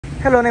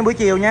Hello anh em, buổi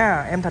chiều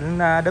nha. Em Thịnh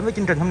đến với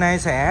chương trình hôm nay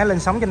sẽ lên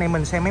sóng cho anh em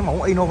mình xem mấy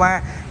mẫu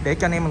Innova để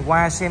cho anh em mình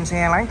qua xem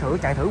xe, lái thử,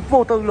 chạy thử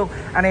vô tư luôn.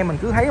 Anh em mình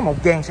cứ thấy một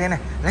dàn xe này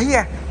lấy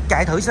ra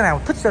chạy thử xe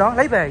nào thích xe đó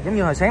lấy về. Giống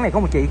như hồi sáng này có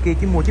một chị kia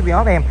chỉ mua chiếc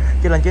BAO em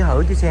cho lên chơi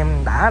thử chứ xem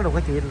đã luôn,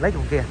 cái chị lấy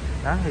luôn kia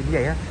đó. Thì như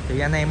vậy á, thì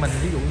anh em mình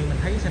ví dụ như mình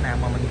thấy xe nào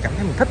mà mình cảm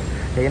thấy mình thích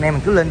thì anh em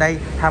mình cứ lên đây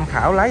tham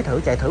khảo, lái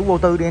thử, chạy thử vô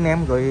tư đi anh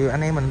em, rồi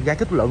anh em mình ra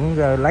kết luận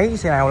rồi lấy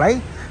xe nào lấy.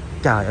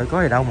 Trời ơi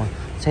có gì đâu mà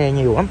xe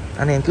nhiều lắm,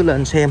 anh em cứ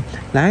lên xem,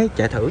 lái,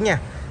 chạy thử nha.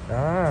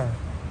 Đó,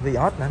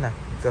 Vios nữa nè,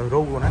 cờ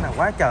ru nữa nè,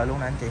 quá trời luôn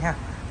nè anh chị ha.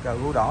 Cờ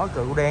ru đỏ,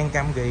 cờ ru đen,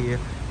 cam gì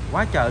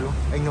quá trời luôn.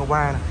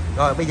 Innova nè.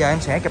 Rồi bây giờ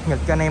em sẽ cập nhật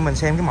cho anh em mình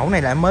xem cái mẫu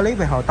này là em mới lấy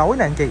về hồi tối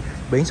nè anh chị.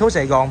 Biển số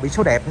Sài Gòn, biển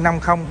số đẹp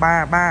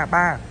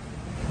 50333.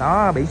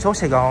 Đó, biển số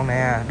Sài Gòn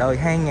nè, đời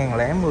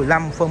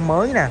 2015, phơm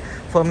mới nè,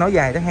 phơm nói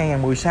dài tới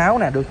 2016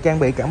 nè, được trang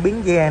bị cảm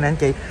biến ghe nè anh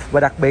chị. Và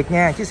đặc biệt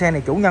nha, chiếc xe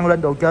này chủ nhân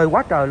lên đồ chơi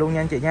quá trời luôn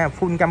nha anh chị nha.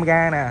 Full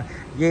camera nè,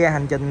 ghe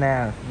hành trình nè,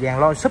 dàn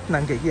lôi súp nè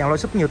anh chị, dàn lôi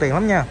súp nhiều tiền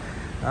lắm nha.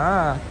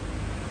 Đó.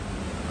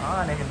 Đó,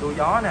 anh em nhìn đuôi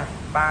gió nè,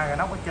 3 cái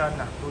nóc ở trên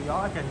nè, đuôi gió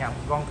ở trên nhầm,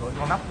 con cửa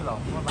con nóc lộn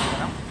có 3 cái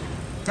nóc.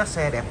 Chất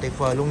xe đẹp tuyệt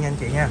vời luôn nha anh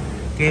chị nha.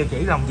 Keo chỉ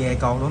lòng về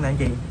còn luôn nè anh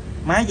chị.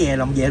 Má về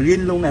lòng về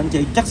riêng luôn nè anh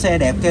chị. Chất xe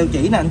đẹp, keo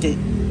chỉ nè anh chị.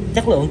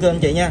 Chất lượng cơ anh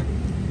chị nha.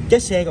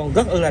 Chất xe còn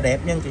rất là đẹp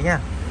nha anh chị nha.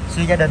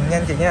 Siêu gia đình nha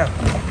anh chị nha.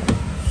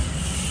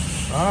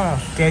 Đó,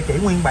 keo chỉ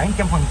nguyên bản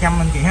 100%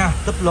 anh chị ha.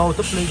 Túp lô,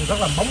 túp ly rất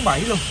là bóng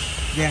bẩy luôn.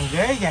 Dàn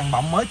ghế, dàn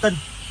bọng mới tinh.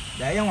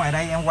 Để ở ngoài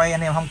đây em quay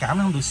anh em không cảm,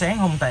 không được sáng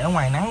không, tại ở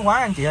ngoài nắng quá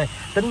anh chị ơi.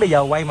 Tính bây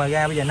giờ quay mà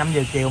ra bây giờ 5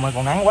 giờ chiều mà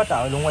còn nắng quá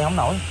trời luôn, quay không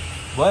nổi.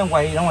 Bữa em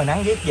quay ở ngoài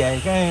nắng viết về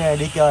cái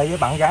đi chơi với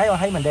bạn gái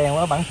thấy mình đen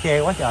quá, bạn chê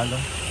quá trời luôn.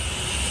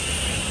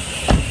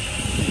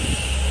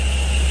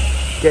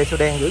 Chê sao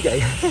đen dữ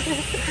vậy.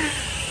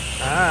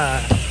 Đó,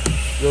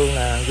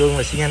 gương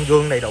là xi nhan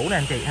gương đầy đủ nè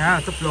anh chị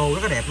ha, túp lô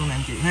rất là đẹp luôn nè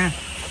anh chị ha.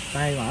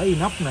 Đây mở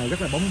inox này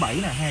rất là bóng bẩy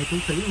nè, hai túi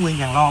khí nguyên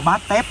dàn lo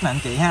bát tép nè anh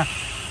chị ha.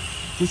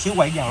 Chút xíu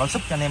quay dàn lo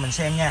súp cho anh em mình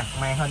xem nha.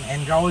 Màn hình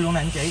Android luôn nè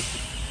anh chị.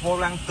 Vô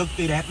lăng cực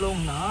kỳ đẹp luôn.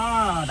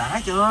 Đó,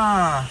 đã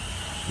chưa?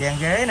 Dàn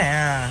ghế nè.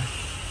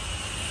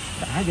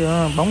 Đã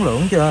chưa? Bóng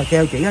lưỡng chưa?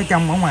 Keo chỉ ở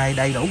trong ở ngoài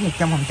đầy đủ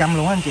 100%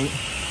 luôn á anh chị.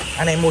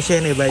 Anh em mua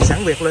xe này về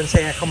sẵn việc lên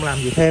xe không làm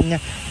gì thêm nha.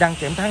 Đăng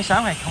kiểm tháng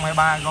 6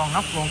 2023, gon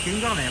nóc gon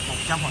kiến rất là đẹp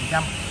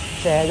 100%.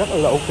 Xe rất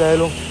là ok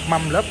luôn.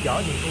 Mâm lớp vỏ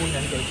gì tui nè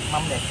anh chị.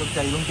 Mâm đẹp cực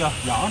kỳ luôn chưa?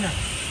 Vỏ nè.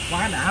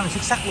 Quá đã và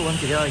xuất sắc luôn anh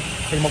chị ơi.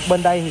 Thì một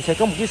bên đây thì sẽ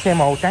có một chiếc xe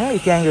màu trắng y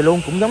chang rồi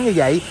luôn, cũng giống như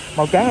vậy.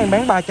 Màu trắng em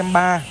bán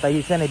 330, tại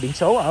vì xe này biển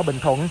số ở Bình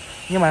Thuận,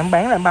 nhưng mà em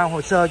bán là em bao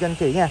hồ sơ cho anh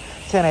chị nha.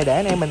 Xe này để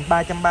anh em mình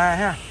 330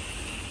 ha.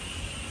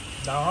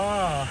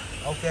 Đó,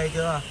 ok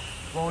chưa?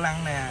 Vô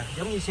lăng nè,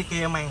 giống như xe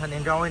kia, màn hình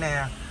Android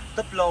nè,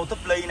 túp lô, túp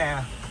ly nè.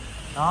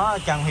 Đó,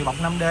 trần thì bọc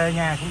 5D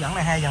nha, cũng vẫn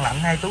là 2 dàn lạnh,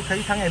 2 túi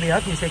khí thắng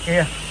ABS như xe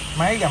kia.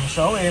 Máy gầm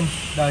số em,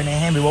 đời này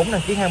 2014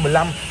 đăng ký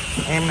 2015.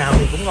 Em nào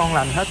thì cũng ngon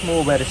lành hết,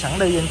 mua về được sẵn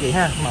đi anh chị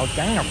ha. Màu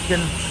trắng ngọc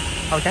trinh,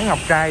 màu trắng ngọc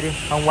trai đi.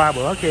 Hôm qua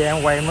bữa kia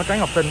em quay em nói trắng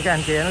ngọc trinh, cái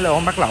anh kia nó lô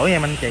em bắt lỗi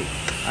em anh chị.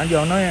 Anh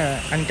vô nói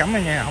anh cấm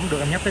em nha, không được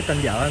em nhắc tới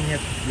tên vợ em nha,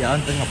 vợ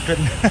anh tên Ngọc Trinh.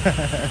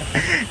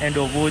 Em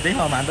đùa vui tí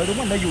thôi mà anh nói đúng,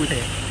 anh nói vui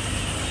thiệt.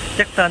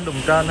 Chắc tên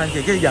đùng trên anh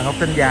chị, chứ giờ Ngọc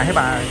Trinh già thấy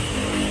bà.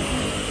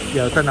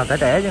 Giờ tên nào trẻ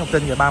trẻ chứ Ngọc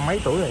Trinh giờ 30 mấy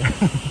tuổi rồi.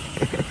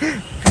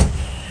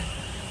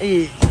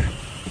 Ý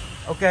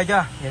ok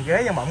chưa? Nhà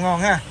ghế và bọng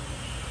ngon ha.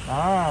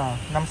 Đó,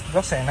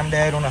 gót sàn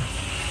 5D luôn nè.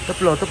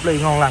 Túp lô túp ly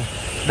ngon lành.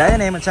 Để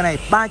anh em mình xe này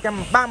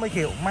 330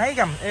 triệu, máy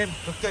gầm êm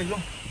cực kỳ luôn.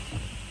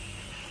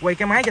 Quay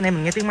cái máy cho anh em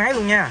mình nghe tiếng máy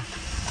luôn nha.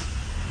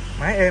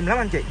 Máy êm lắm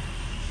anh chị.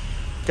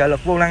 Trợ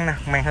lực vô lăng nè,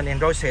 màn hình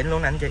Android xịn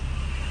luôn nè anh chị.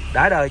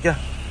 Đã đời chưa?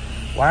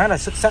 Quá là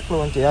xuất sắc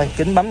luôn anh chị ơi.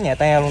 Kính bấm nhà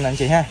te luôn nè anh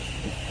chị ha.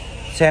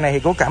 Xe này thì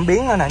có cảm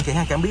biến nữa nè anh chị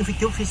ha, cảm biến phía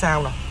trước phía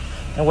sau nè.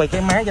 Em quay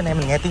cái máy cho anh em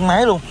mình nghe tiếng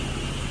máy luôn.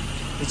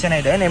 Thì xe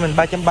này để anh em mình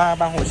 330,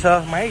 bao hồ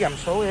sơ, máy gầm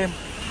số êm.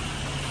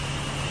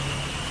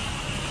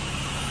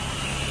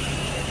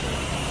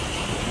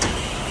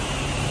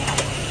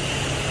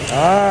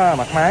 Đó,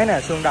 mặt máy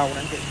nè, xương đầu nè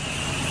anh chị.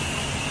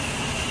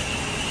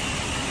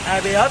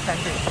 ABS nè anh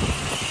chị.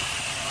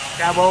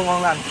 Cabo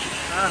ngon lành.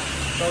 À,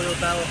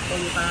 Toyota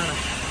nè.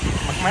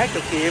 Mặt máy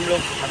cực kỳ êm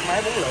luôn, mặt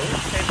máy 4 lưỡi.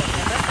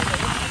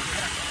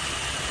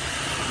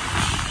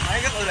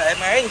 Máy rất là êm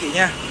máy anh chị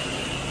nha.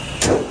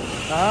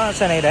 Đó,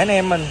 xe này để anh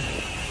em mình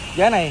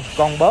giá này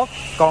còn bớt,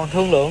 còn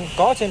thương lượng,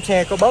 có xem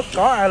xe có bớt,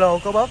 có alo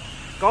có bớt,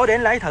 có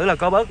đến lấy thử là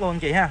có bớt luôn anh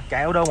chị ha.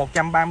 Chạy ô đô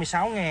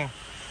 136.000.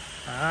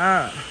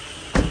 Đó.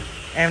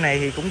 Em này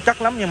thì cũng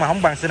chất lắm nhưng mà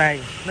không bằng xe này.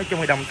 Nói chung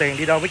thì đồng tiền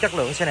đi đôi với chất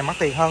lượng, xe này mắc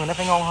tiền hơn, nó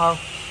phải ngon hơn.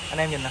 Anh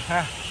em nhìn nè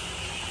ha.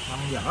 Mâm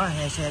vỏ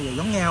hai xe đều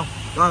giống nhau.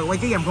 Rồi quay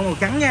chiếc gầm con màu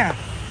trắng nha.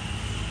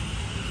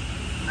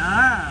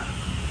 Đó.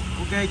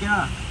 Ok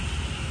chưa?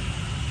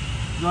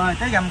 Rồi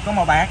tới gầm con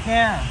màu bạc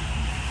nha.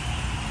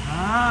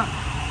 Đó.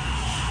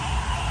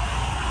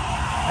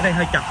 Ở đây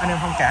hơi chật anh em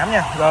thông cảm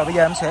nha. Rồi bây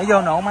giờ em sẽ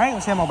vô nổ máy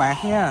con xe màu bạc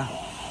nha.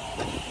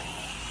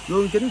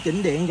 Gương kính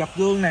chỉnh điện, dọc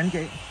gương nè anh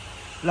chị.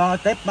 Lo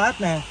tép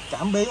bát nè,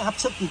 cảm biến hấp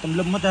sức gì tùm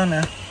lum hết trơn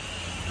nè.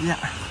 Dạ.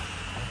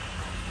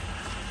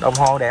 Đồng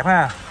hồ đẹp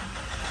ha.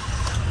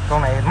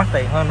 Con này mắc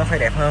tiền hơn, nó phải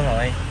đẹp hơn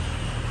rồi.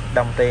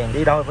 Đồng tiền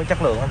đi đôi với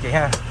chất lượng anh chị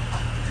ha.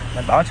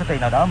 mình bỏ số tiền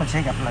nào đó mình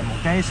sẽ gặp lại một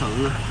cái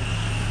sự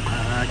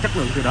chất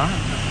lượng từ đó.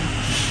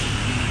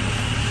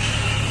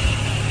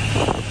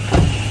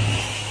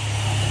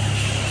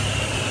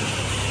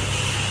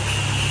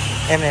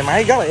 Em này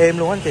máy rất là êm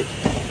luôn anh chị.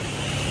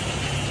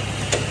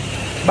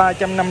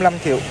 355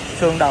 triệu,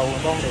 sơn đầu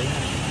con điện.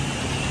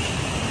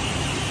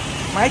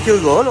 Máy chưa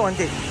rửa luôn anh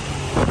chị.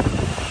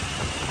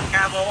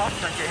 CAO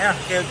anh chị ha,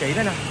 keo kỹ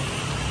đó nè.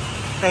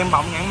 Tem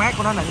bọng nhãn mác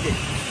của nó nè anh chị.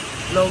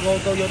 Logo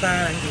Toyota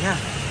nè anh chị ha.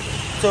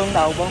 Sơn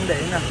đầu bông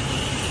điện nè.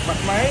 Mặt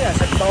máy là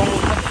xịt tôn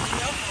luôn.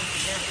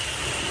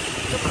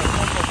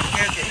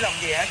 Keo chỉ lòng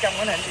gì ở trong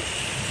đó nè anh chị.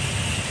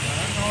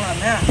 Đó, ngon lành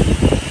ha.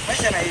 Mấy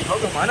xe này khỏi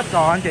cần mở nắp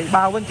cò anh chị,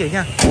 bao với anh chị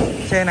nha.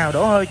 Xe nào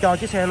đổ hơi cho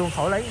chiếc xe luôn,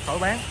 khỏi lấy, khỏi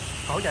bán,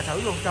 khỏi trả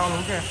thử luôn, cho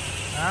luôn xe.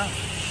 Đó.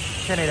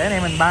 Xe này để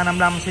này mình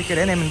 355, xe kia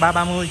để này mình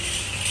 330.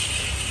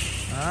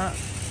 Đó.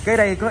 Cái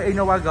đây có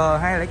Innova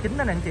G209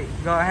 đó nè anh chị.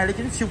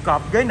 G209 siêu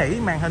cọp, ghế nỉ,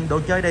 màn hình đồ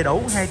chơi đầy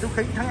đủ, 2 túi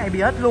khí thắng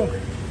ABS luôn.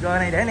 G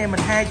này để này mình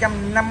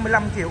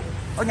 255 triệu.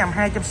 Ở nhầm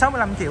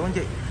 265 triệu anh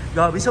chị. G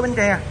biển số Bến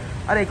Tre.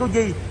 Ở đây có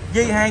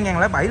Di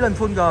 2007 lên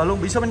full G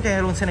luôn, biển số Bến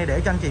Tre luôn. Xe này để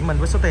cho anh chị mình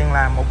với số tiền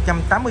là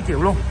 180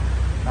 triệu luôn.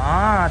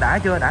 Đó, đã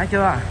chưa, đã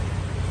chưa.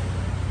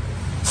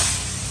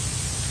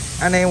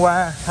 Anh em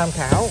qua tham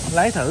khảo,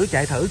 lái thử,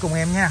 chạy thử cùng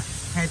em nha.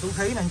 2 túi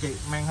khí nè anh chị,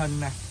 màn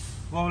hình nè,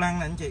 vô lăng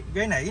nè anh chị,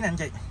 ghế nỉ nè anh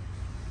chị,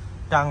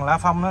 trần la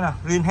phong nữa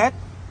nè, riêng hết.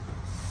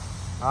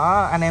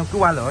 Đó, anh em cứ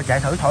qua lựa chạy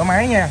thử thoải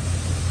mái nha,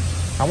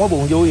 không có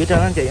buồn vui gì hết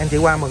trơn anh chị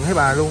qua mừng thấy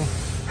bà luôn.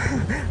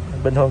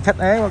 Bình thường khách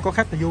ế có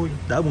khách là vui,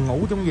 đỡ buồn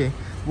ngủ chung gì.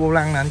 Vô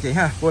lăng nè anh chị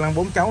ha, vô lăng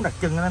 4 cháu đặc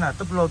trưng đó nè,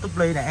 túp lô túp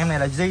ly nè, em này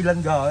là G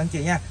lên G anh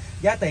chị nha.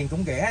 Giá tiền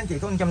cũng rẻ anh chị,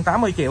 có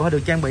 180 triệu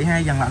được trang bị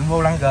 2 dàn lạnh,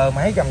 vô lăng G,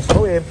 máy dầm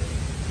số em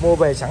mua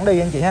về sẵn đi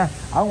anh chị ha.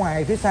 Ở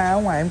ngoài phía xa, ở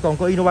ngoài em còn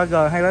có Innova G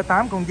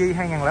 208, con G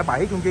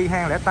 2007, con G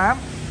 2008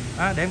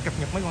 đó, để em cập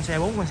nhật mấy con xe,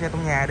 4 con xe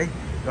trong nhà đi,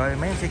 rồi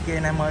mấy con xe kia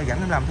anh em ơi rảnh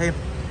em làm thêm,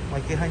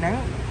 ngoài kia hơi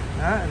nắng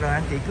đó. Rồi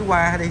anh chị cứ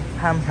qua đi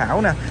tham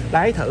khảo nè,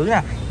 lái thử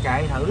nè,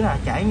 chạy thử nè,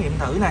 trải nghiệm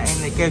thử nè.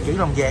 Em này keo chỉ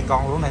lòng về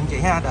còn luôn nè anh chị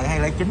ha, đời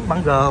 209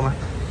 bản G mà,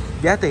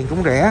 giá tiền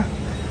cũng rẻ.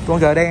 Con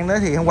G đen đó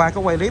thì hôm qua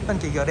có quay clip anh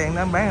chị, G đen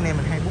đó bán anh em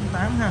mình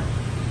 248 ha.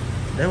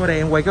 Để qua đây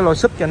em quay cái lô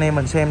súp cho anh em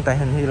mình xem, tại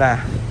hình như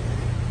là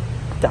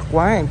chặt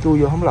quá em chui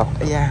vô không lọt.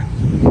 Da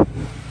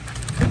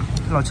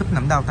lô súp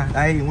nằm đâu ta,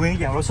 đây nguyên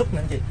dàn lô súp nè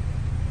anh chị,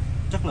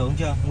 chất lượng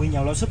chưa, nguyên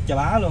dàn lô súp chà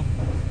bá luôn.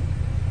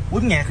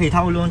 Quýnh nhạc thì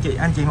thôi luôn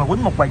anh chị mà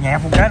quýnh một bài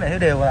nhạc một cái này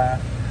đều là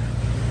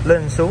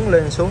lên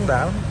xuống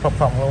đảo phập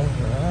phòng luôn.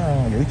 Đó,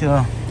 dữ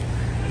chưa,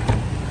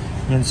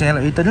 nhìn xe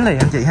là uy tín liền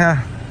anh chị ha.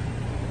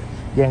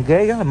 Dàn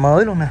ghế rất là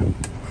mới luôn nè.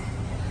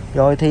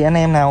 Rồi thì anh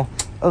em nào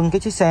ưng cái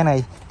chiếc xe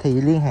này thì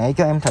liên hệ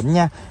cho em Thịnh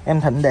nha.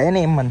 Em Thịnh để anh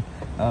em mình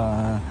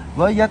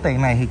với giá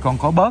tiền này thì còn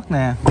có bớt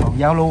nè, còn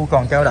giao lưu,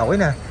 còn trao đổi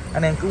nè.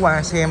 Anh em cứ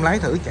qua xem, lái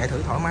thử, chạy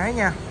thử thoải mái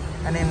nha.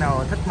 Anh em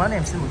nào thích mến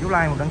em xin một dấu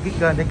like, một đăng ký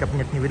kênh để cập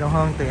nhật nhiều video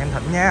hơn từ em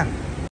Thịnh nha.